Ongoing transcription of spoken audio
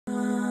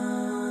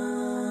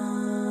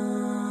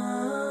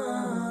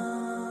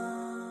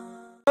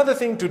Another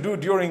thing to do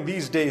during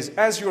these days,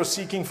 as you're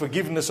seeking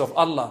forgiveness of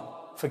Allah,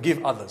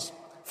 forgive others.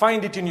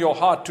 Find it in your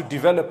heart to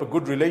develop a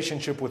good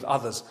relationship with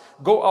others.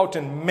 Go out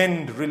and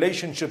mend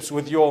relationships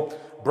with your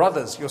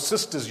brothers, your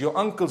sisters, your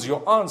uncles,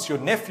 your aunts, your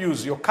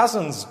nephews, your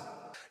cousins,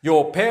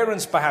 your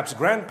parents, perhaps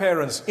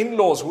grandparents,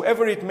 in-laws,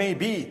 whoever it may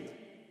be.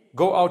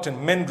 Go out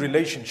and mend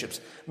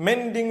relationships.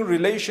 Mending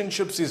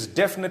relationships is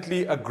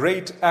definitely a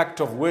great act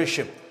of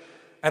worship.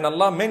 And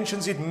Allah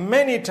mentions it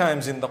many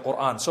times in the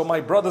Quran. So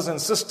my brothers and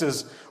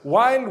sisters,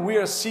 while we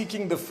are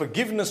seeking the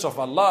forgiveness of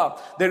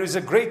Allah, there is a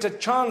greater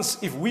chance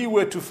if we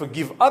were to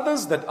forgive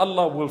others that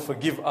Allah will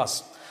forgive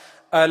us.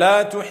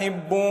 أَلَا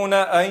تُحِبُّونَ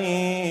أَن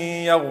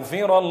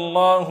يَغْفِرَ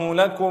اللَّهُ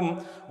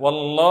لَكُمْ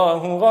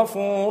وَاللَّهُ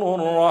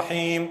غَفُورٌ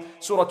رَحِيمٌ.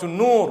 Surah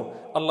An-Nur,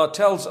 Allah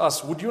tells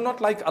us, would you not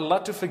like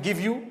Allah to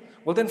forgive you?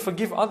 Well then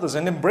forgive others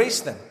and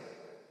embrace them.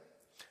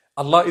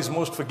 Allah is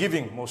most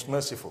forgiving, most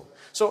merciful.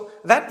 So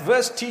that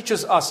verse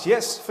teaches us,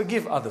 yes,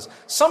 forgive others.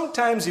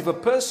 Sometimes if a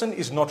person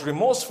is not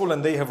remorseful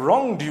and they have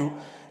wronged you,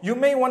 you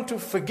may want to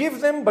forgive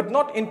them but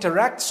not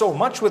interact so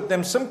much with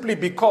them simply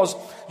because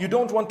you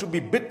don't want to be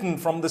bitten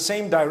from the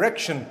same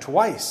direction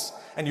twice.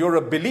 And you're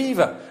a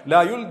believer.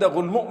 لا يلدغ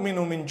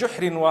المؤمن من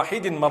جحر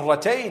واحد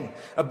مرتين.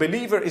 A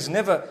believer is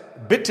never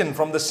bitten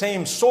from the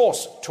same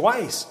source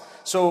twice.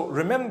 So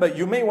remember,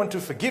 you may want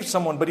to forgive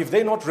someone, but if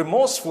they're not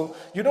remorseful,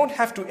 you don't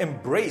have to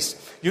embrace.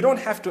 You don't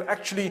have to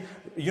actually,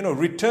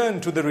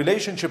 return to the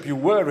relationship you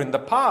were in the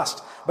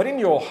past. But in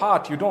your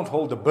heart, you don't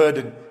hold the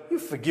burden.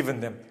 You've forgiven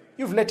them.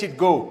 You've let it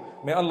go.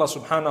 May Allah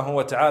subhanahu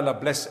wa ta'ala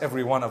bless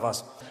every one of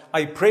us.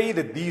 I pray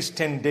that these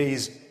 10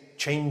 days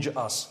change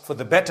us for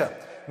the better.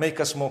 Make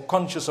us more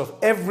conscious of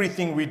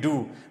everything we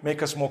do.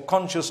 Make us more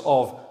conscious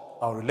of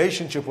our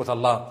relationship with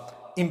Allah.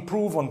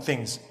 Improve on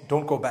things.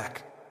 Don't go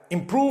back.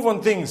 Improve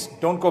on things,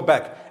 don't go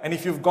back. And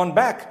if you've gone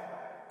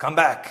back, come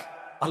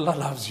back. Allah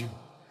loves you.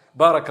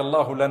 بارك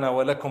الله لنا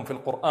ولكم في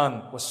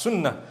القرآن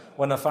والسنة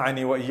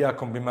ونفعني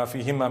وإياكم بما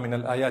فيهما من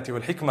الآيات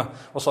والحكمة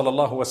وصلى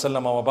الله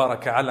وسلم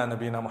وبارك على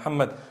نبينا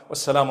محمد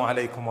والسلام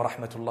عليكم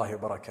ورحمة الله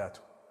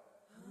وبركاته.